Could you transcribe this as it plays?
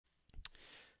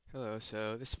Hello,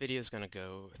 so this video is going to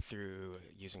go through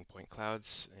using point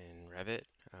clouds in Revit,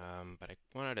 but I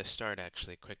wanted to start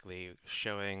actually quickly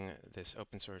showing this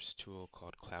open source tool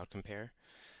called Cloud Compare.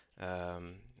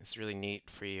 It's a really neat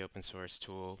free open source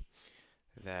tool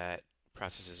that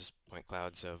processes point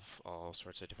clouds of all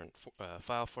sorts of different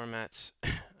file formats.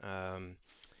 um,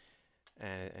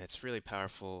 and it's really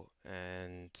powerful.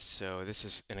 And so this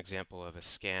is an example of a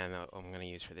scan that I'm going to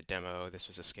use for the demo. This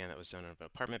was a scan that was done of an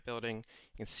apartment building.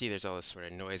 You can see there's all this sort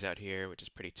of noise out here, which is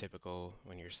pretty typical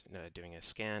when you're doing a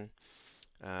scan.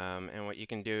 And what you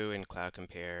can do in Cloud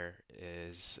Compare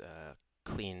is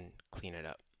clean it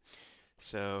up.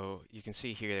 So you can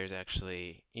see here there's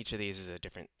actually, each of these is a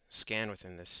different scan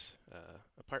within this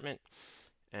apartment.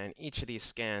 And each of these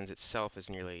scans itself is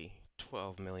nearly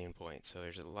 12 million points. So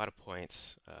there's a lot of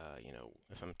points.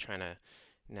 If I'm trying to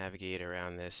navigate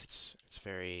around this, it's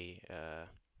very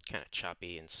kind of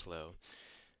choppy and slow.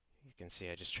 You can see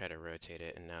I just try to rotate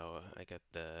it, and now I get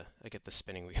the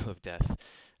spinning wheel of death.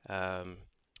 Um,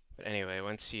 but anyway,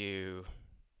 once you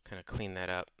kind of clean that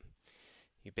up,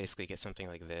 you basically get something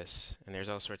like this. And there's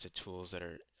all sorts of tools that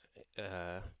are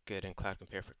good in Cloud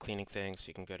Compare for cleaning things. So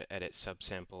you can go to Edit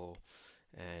Subsample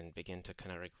and begin to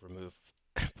kind of like remove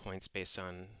points based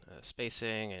on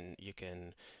spacing, and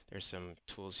there's some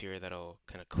tools here that'll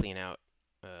kind of clean out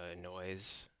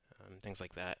noise, things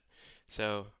like that.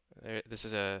 So this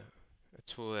is a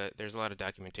tool that there's a lot of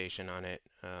documentation on it.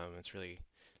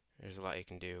 There's a lot you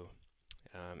can do,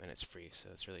 and it's free, so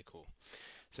it's really cool.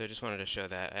 So I just wanted to show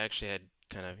that. I actually had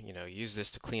kind of, used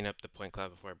this to clean up the point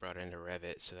cloud before I brought it into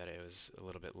Revit so that it was a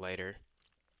little bit lighter.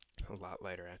 A lot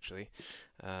lighter, actually.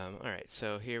 All right,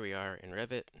 so here we are in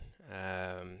Revit.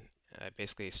 I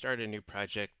basically started a new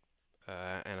project,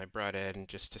 and I brought in,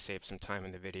 just to save some time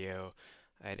in the video,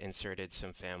 I had inserted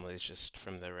some families just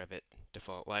from the Revit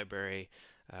default library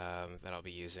that I'll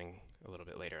be using a little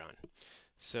bit later on.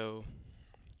 So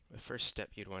the first step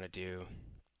you'd want to do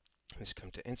is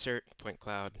come to Insert, Point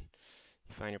Cloud,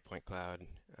 find your point cloud.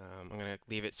 I'm going to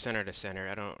leave it center to center.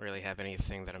 I don't really have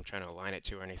anything that I'm trying to align it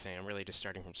to or anything. I'm really just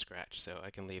starting from scratch, so I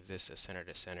can leave this as center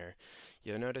to center.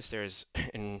 You'll notice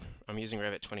I'm using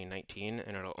Revit 2019,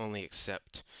 and it'll only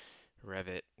accept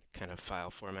Revit kind of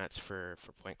file formats for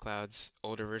point clouds.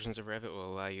 Older versions of Revit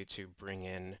will allow you to bring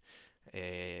in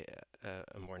a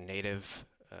more native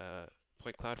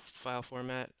point cloud file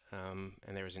format,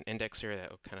 and there was an indexer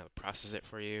that will kind of process it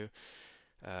for you.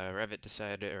 Revit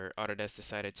decided, or Autodesk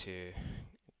decided to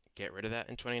get rid of that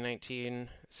in 2019.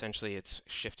 Essentially, it's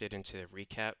shifted into the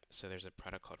Recap. So there's a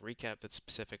product called Recap that's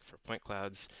specific for point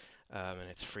clouds, and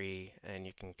it's free. And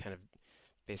you can kind of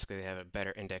basically they have a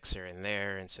better indexer in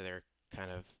there, and so their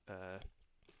kind of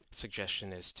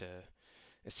suggestion is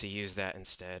to use that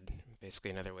instead. Basically,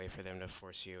 another way for them to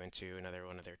force you into another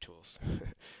one of their tools.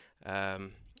 All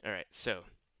right, so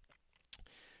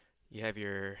you have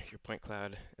your point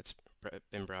cloud. It's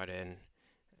been brought in,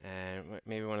 and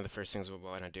maybe one of the first things we'll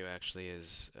want to do actually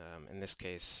is, in this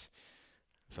case,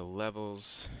 the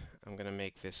levels. I'm going to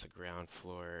make this a ground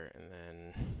floor, and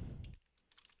then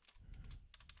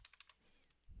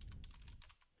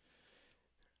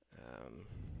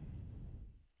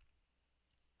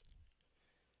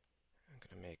I'm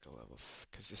going to make a level,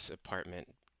 because this apartment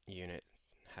unit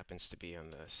happens to be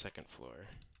on the second floor.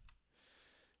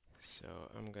 So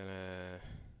I'm going to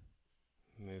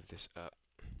move this up.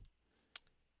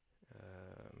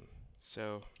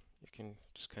 So you can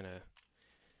just kind of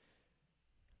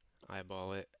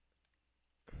eyeball it.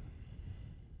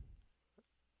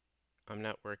 I'm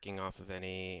not working off of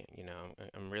any,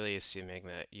 I'm really assuming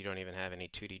that you don't even have any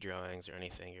 2D drawings or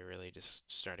anything. You're really just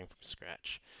starting from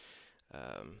scratch.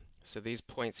 So these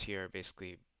points here are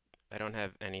basically, I don't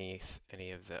have any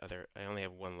of the other, I only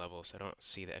have one level, so I don't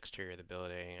see the exterior of the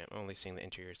building. I'm only seeing the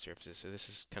interior surfaces. So this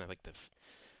is kind of like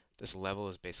this level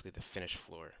is basically the finished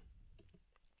floor.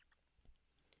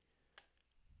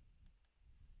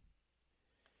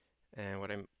 And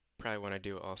what I probably want to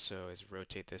do also is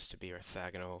rotate this to be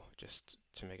orthogonal, just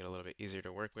to make it a little bit easier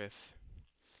to work with.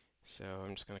 So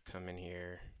I'm just going to come in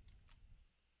here,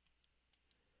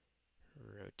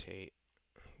 rotate.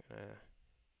 I'm going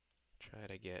to try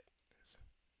to get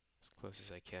as close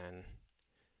as I can.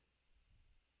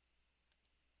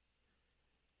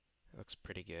 It looks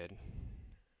pretty good.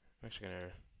 I'm actually going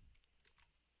to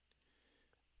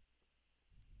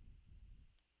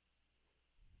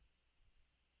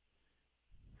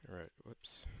I'm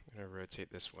going to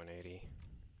rotate this 180.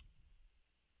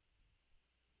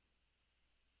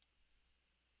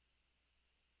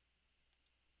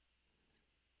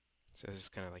 So this is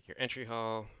kind of like your entry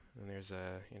hall, and there's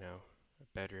a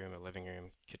bedroom, a living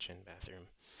room, kitchen, bathroom.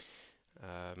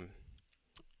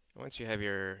 Once you have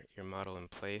your model in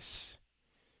place,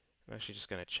 I'm actually just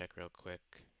going to check real quick.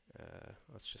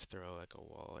 Let's just throw like a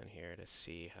wall in here to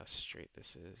see how straight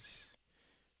this is.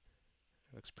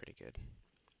 It looks pretty good.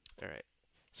 All right.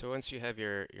 So once you have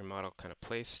your model kind of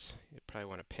placed, you probably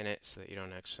want to pin it so that you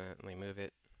don't accidentally move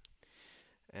it.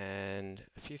 And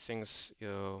a few things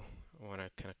you'll want to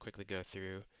kind of quickly go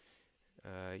through.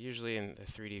 Usually in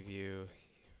the 3D view,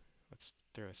 let's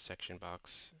throw a section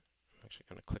box. I'm actually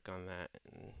going to click on that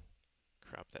and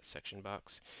crop that section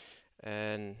box.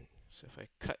 And so if I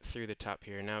cut through the top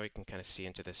here, now we can kind of see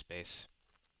into this space.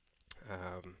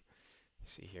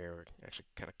 See here, we're actually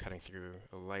kind of cutting through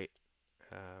a light.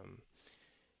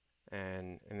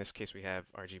 And in this case, we have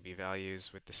RGB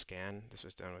values with the scan. This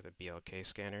was done with a BLK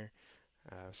scanner.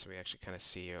 So we actually kind of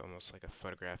see almost like a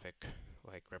photographic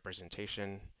like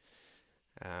representation,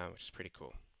 which is pretty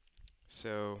cool.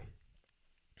 So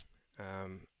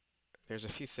there's a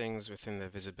few things within the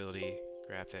visibility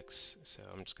graphics. So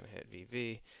I'm just going to hit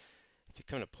VV. If you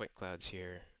come to point clouds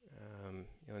here,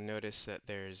 you'll notice that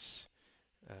there's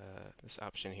this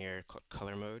option here called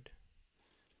color mode.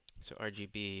 So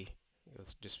RGB,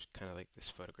 it's just kind of like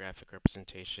this photographic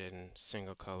representation,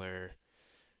 single color.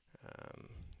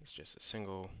 It's just a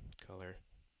single color.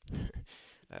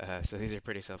 So these are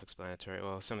pretty self-explanatory.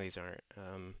 Well, some of these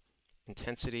aren't.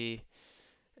 Intensity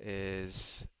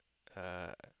is,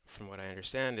 from what I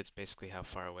understand, it's basically how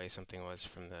far away something was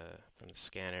from the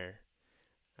scanner.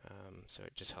 So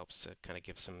it just helps to kind of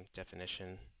give some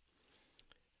definition.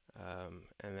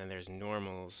 And then there's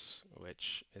normals,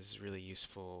 which is really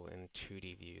useful in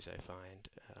 2D views, I find,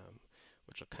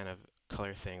 which will kind of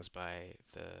color things by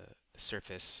the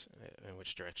surface, in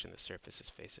which direction the surface is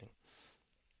facing.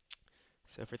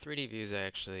 So for 3D views, I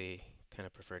actually kind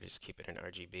of prefer to just keep it in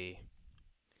RGB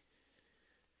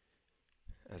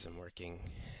as I'm working.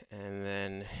 And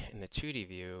then in the 2D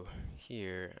view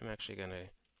here, I'm actually going to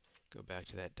go back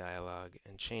to that dialog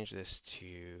and change this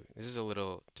to, this is a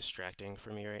little distracting for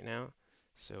me right now,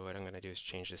 so what I'm going to do is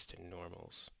change this to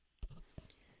normals.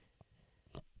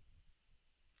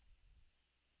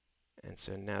 And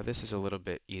so now this is a little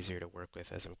bit easier to work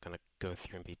with as I'm going to go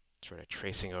through and be sort of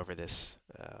tracing over this,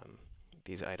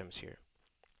 these items here.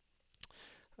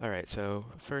 Alright, so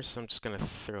first I'm just going to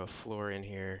throw a floor in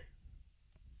here.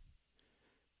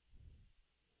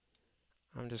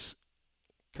 I'm just,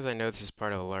 because I know this is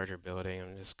part of a larger building,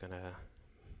 I'm just going to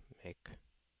make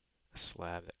a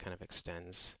slab that kind of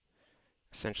extends.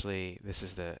 Essentially, this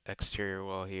is the exterior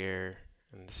wall here,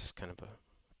 and this is kind of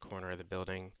a corner of the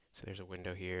building. So there's a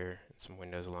window here, and some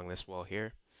windows along this wall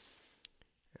here.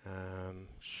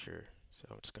 Sure, so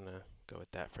I'm just going to go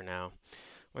with that for now.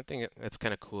 One thing that's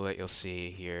kind of cool that you'll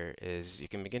see here is you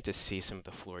can begin to see some of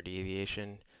the floor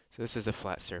deviation. So this is the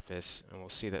flat surface, and we'll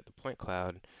see that the point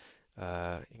cloud,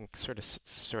 you can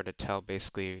sort of tell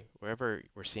basically wherever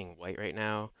we're seeing white right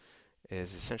now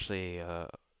is essentially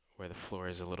where the floor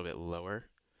is a little bit lower.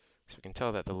 So we can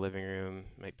tell that the living room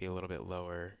might be a little bit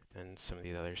lower than some of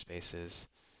these other spaces.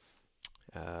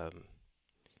 You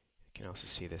can also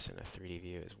see this in a 3D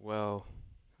view as well.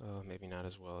 Maybe not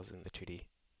as well as in the 2D,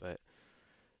 but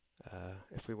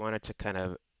if we wanted to kind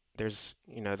of, there's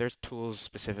tools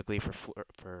specifically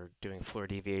for doing floor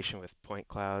deviation with point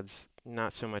clouds.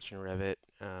 Not so much in Revit.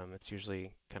 It's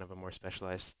usually kind of a more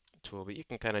specialized tool, but you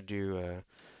can kind of do a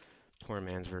poor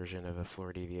man's version of a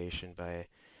floor deviation by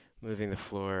moving the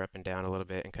floor up and down a little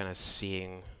bit and kind of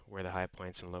seeing where the high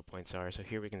points and low points are. So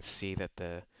here we can see that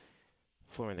the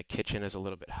floor in the kitchen is a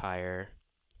little bit higher.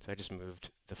 So I just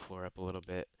moved the floor up a little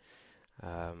bit,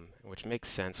 which makes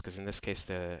sense because in this case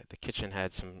the kitchen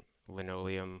had some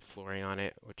linoleum flooring on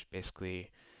it, which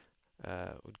basically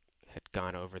had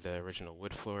gone over the original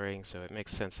wood flooring. So it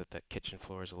makes sense that the kitchen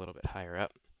floor is a little bit higher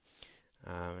up.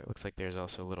 It looks like there's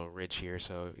also a little ridge here,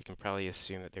 so you can probably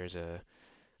assume that there's a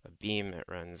beam that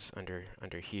runs under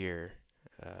here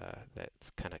that's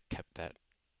kind of kept that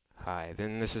high.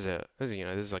 Then this is this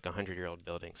is like a 100-year-old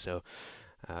building, so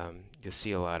you'll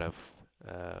see a lot of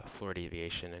floor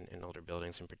deviation in older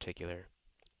buildings in particular.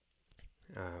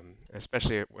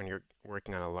 Especially when you're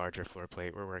working on a larger floor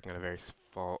plate. We're working on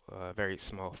a very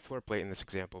small floor plate in this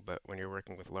example, but when you're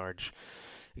working with large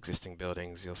existing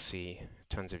buildings, you'll see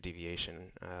tons of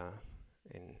deviation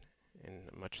in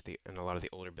a lot of the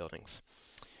older buildings.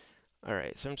 All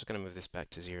right, so I'm just going to move this back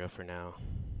to 0 for now.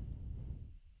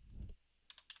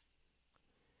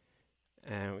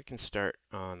 And we can start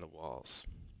on the walls.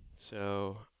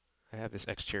 So I have this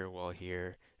exterior wall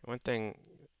here. One thing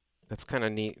that's kind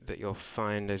of neat that you'll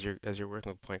find as you're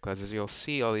working with point clouds is you'll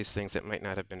see all these things that might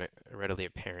not have been readily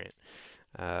apparent.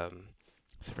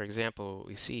 So for example,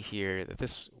 we see here that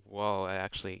this wall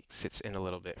actually sits in a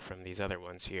little bit from these other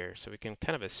ones here. So we can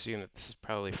kind of assume that this is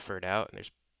probably furred out and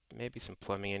there's maybe some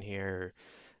plumbing in here,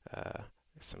 or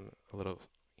a little,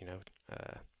 you know,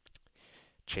 uh,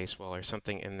 chase wall or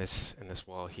something in this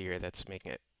wall here that's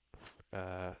making it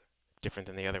different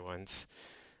than the other ones.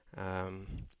 A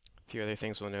few other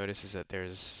things we'll notice is that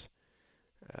there's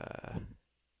uh,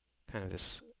 kind of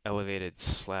this elevated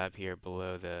slab here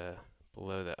below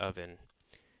the oven.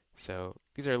 So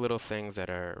these are little things that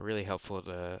are really helpful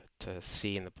to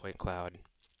see in the point cloud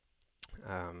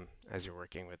as you're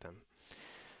working with them.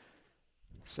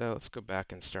 So let's go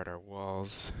back and start our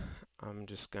walls. So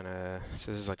this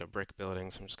is like a brick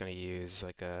building, so I'm just gonna use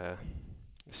like a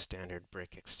standard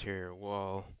brick exterior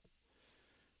wall.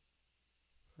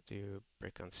 I'll do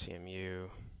brick on CMU.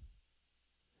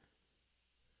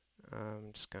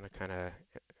 I'm just gonna kind of,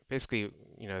 basically,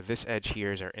 this edge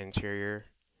here is our interior.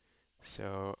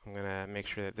 So I'm gonna make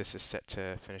sure that this is set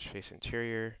to finish face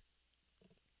interior.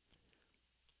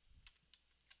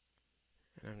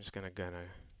 And I'm just gonna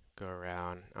go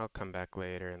around. I'll come back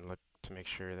later and look to make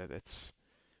sure that it's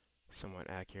somewhat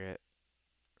accurate.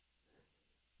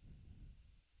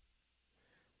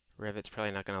 Revit's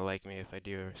probably not going to like me if I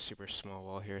do a super small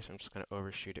wall here, so I'm just going to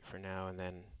overshoot it for now and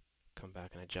then come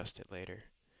back and adjust it later.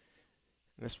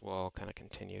 And this wall kind of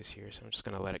continues here, so I'm just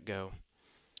going to let it go.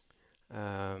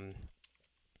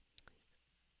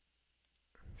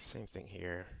 Same thing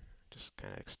here, just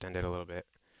kind of extend it a little bit.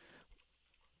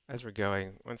 As we're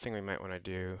going, one thing we might want to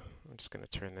do, I'm just going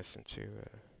to turn this into,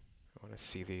 I want to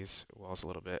see these walls a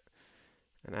little bit.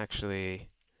 And actually,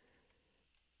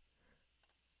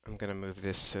 I'm going to move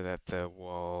this so that the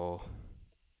wall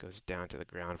goes down to the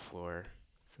ground floor.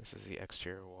 So this is the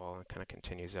exterior wall and kind of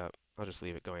continues up. I'll just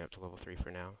leave it going up to level 3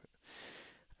 for now.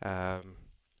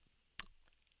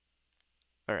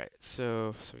 Alright,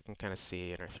 so we can kind of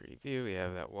see in our 3D view, we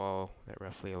have that wall that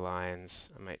roughly aligns.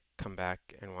 I might come back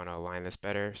and want to align this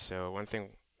better. So one thing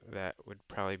that would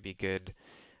probably be good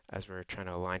as we're trying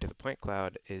to align to the point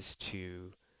cloud is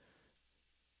to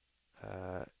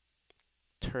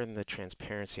turn the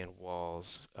transparency on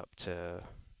walls up to,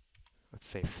 let's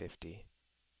say, 50.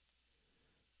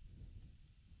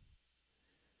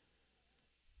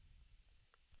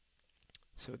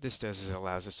 So what this does is it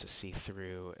allows us to see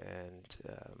through, and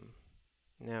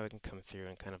now we can come through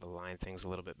and kind of align things a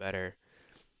little bit better.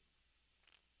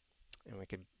 And we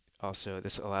could also,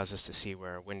 this allows us to see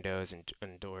where our windows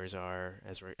and doors are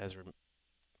as we're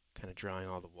kind of drawing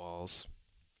all the walls.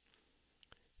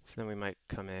 So then we might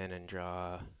come in and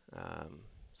draw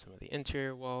some of the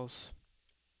interior walls.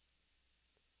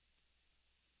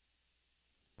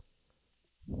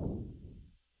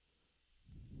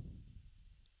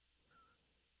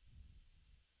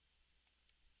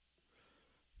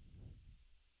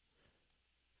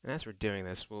 And as we're doing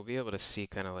this, we'll be able to see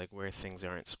kind of like where things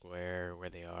aren't square, where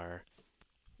they are.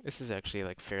 This is actually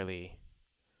like fairly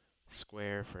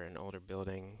square for an older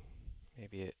building.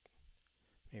 Maybe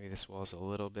this wall's a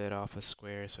little bit off a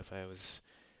square, so if I was,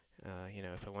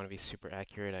 if I want to be super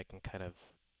accurate, I can kind of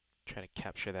try to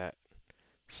capture that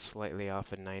slightly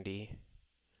off a 90.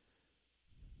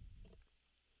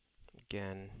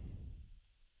 Again,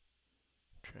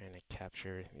 trying to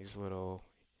capture these little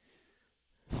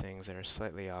things that are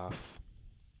slightly off.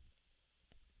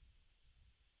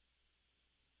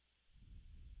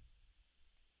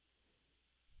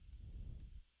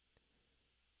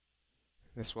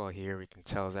 This wall here we can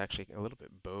tell is actually a little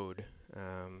bit bowed.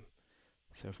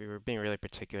 So if we were being really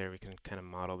particular, we can kind of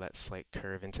model that slight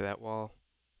curve into that wall.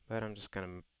 But I'm just going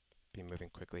to be moving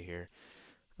quickly here.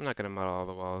 I'm not going to model all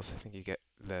the walls. I think you get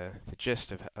the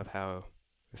gist of how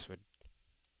this would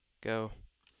go.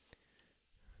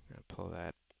 I'm going to pull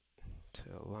that to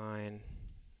a line.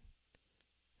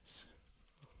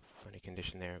 Funny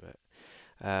condition there, but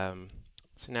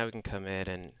so now we can come in,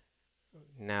 and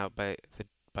now by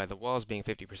the walls being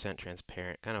 50%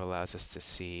 transparent, kind of allows us to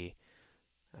see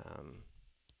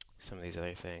some of these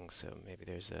other things. So maybe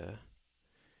there's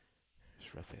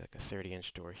roughly like a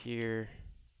 30-inch door here.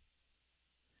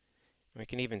 And we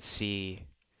can even see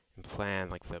and plan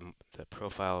like the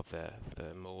profile of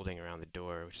the molding around the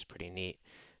door, which is pretty neat.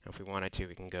 And if we wanted to,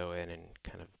 we can go in and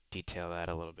kind of detail that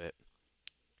a little bit.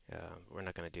 We're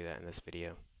not going to do that in this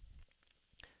video.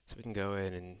 So we can go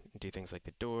in and do things like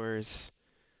the doors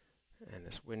and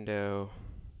this window.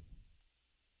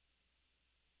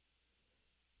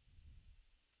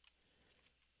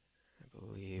 I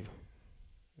believe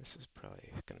this is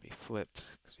probably going to be flipped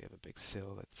because we have a big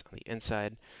sill that's on the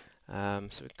inside.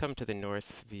 So we come to the north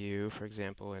view, for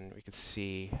example, and we can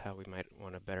see how we might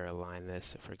want to better align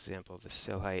this. So for example, the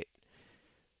sill height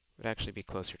would actually be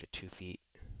closer to 2 feet.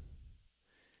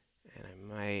 And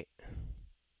I might,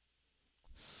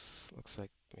 looks like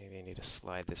maybe I need to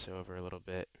slide this over a little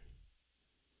bit.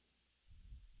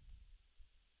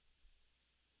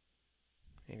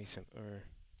 Maybe some, or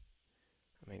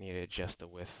I might need to adjust the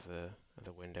width of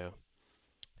the window.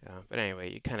 But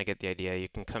anyway, you kind of get the idea. You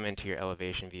can come into your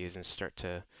elevation views and start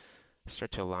to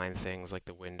align things like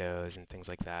the windows and things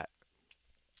like that.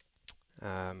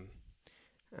 And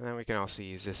then we can also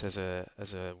use this as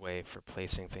a way for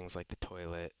placing things like the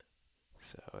toilet.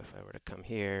 So if I were to come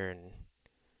here and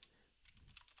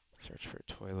search for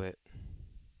a toilet,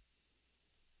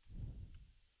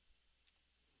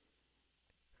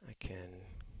 I can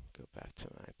go back to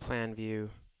my plan view.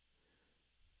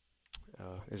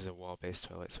 Oh, this is a wall-based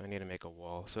toilet, so I need to make a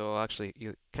wall. So I'll actually,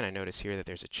 you kind of notice here that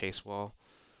there's a chase wall.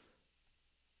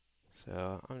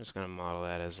 So I'm just going to model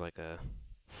that as like a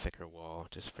thicker wall,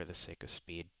 just for the sake of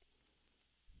speed.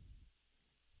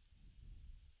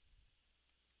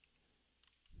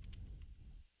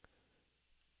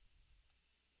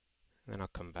 And then I'll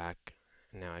come back,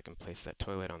 and now I can place that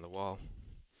toilet on the wall.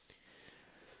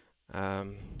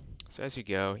 So as you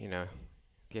go,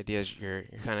 the idea is you're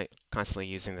kind of constantly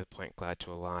using the point cloud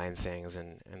to align things,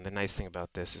 and the nice thing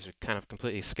about this is we kind of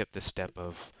completely skip the step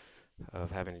of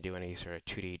having to do any sort of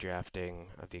 2D drafting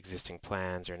of the existing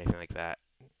plans or anything like that.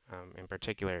 In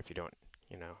particular, if you don't,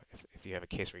 if you have a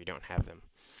case where you don't have them.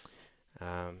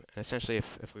 And essentially,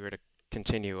 if we were to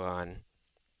continue on,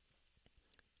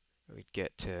 we'd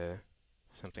get to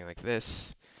something like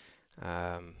this,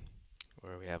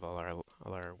 where we have all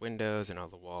our windows and all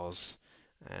the walls,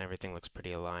 and everything looks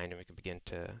pretty aligned, and we can begin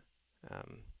to,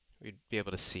 we'd be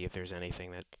able to see if there's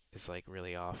anything that is like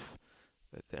really off.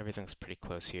 But everything's pretty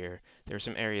close here. There were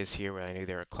some areas here where I knew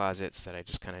there were closets that I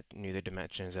just kind of knew the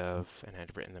dimensions of and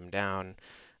had written them down,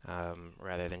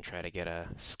 rather than try to get a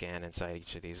scan inside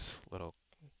each of these little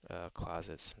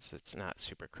closets, since it's not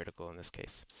super critical in this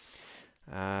case.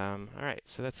 Alright,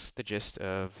 so that's the gist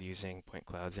of using point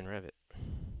clouds in Revit.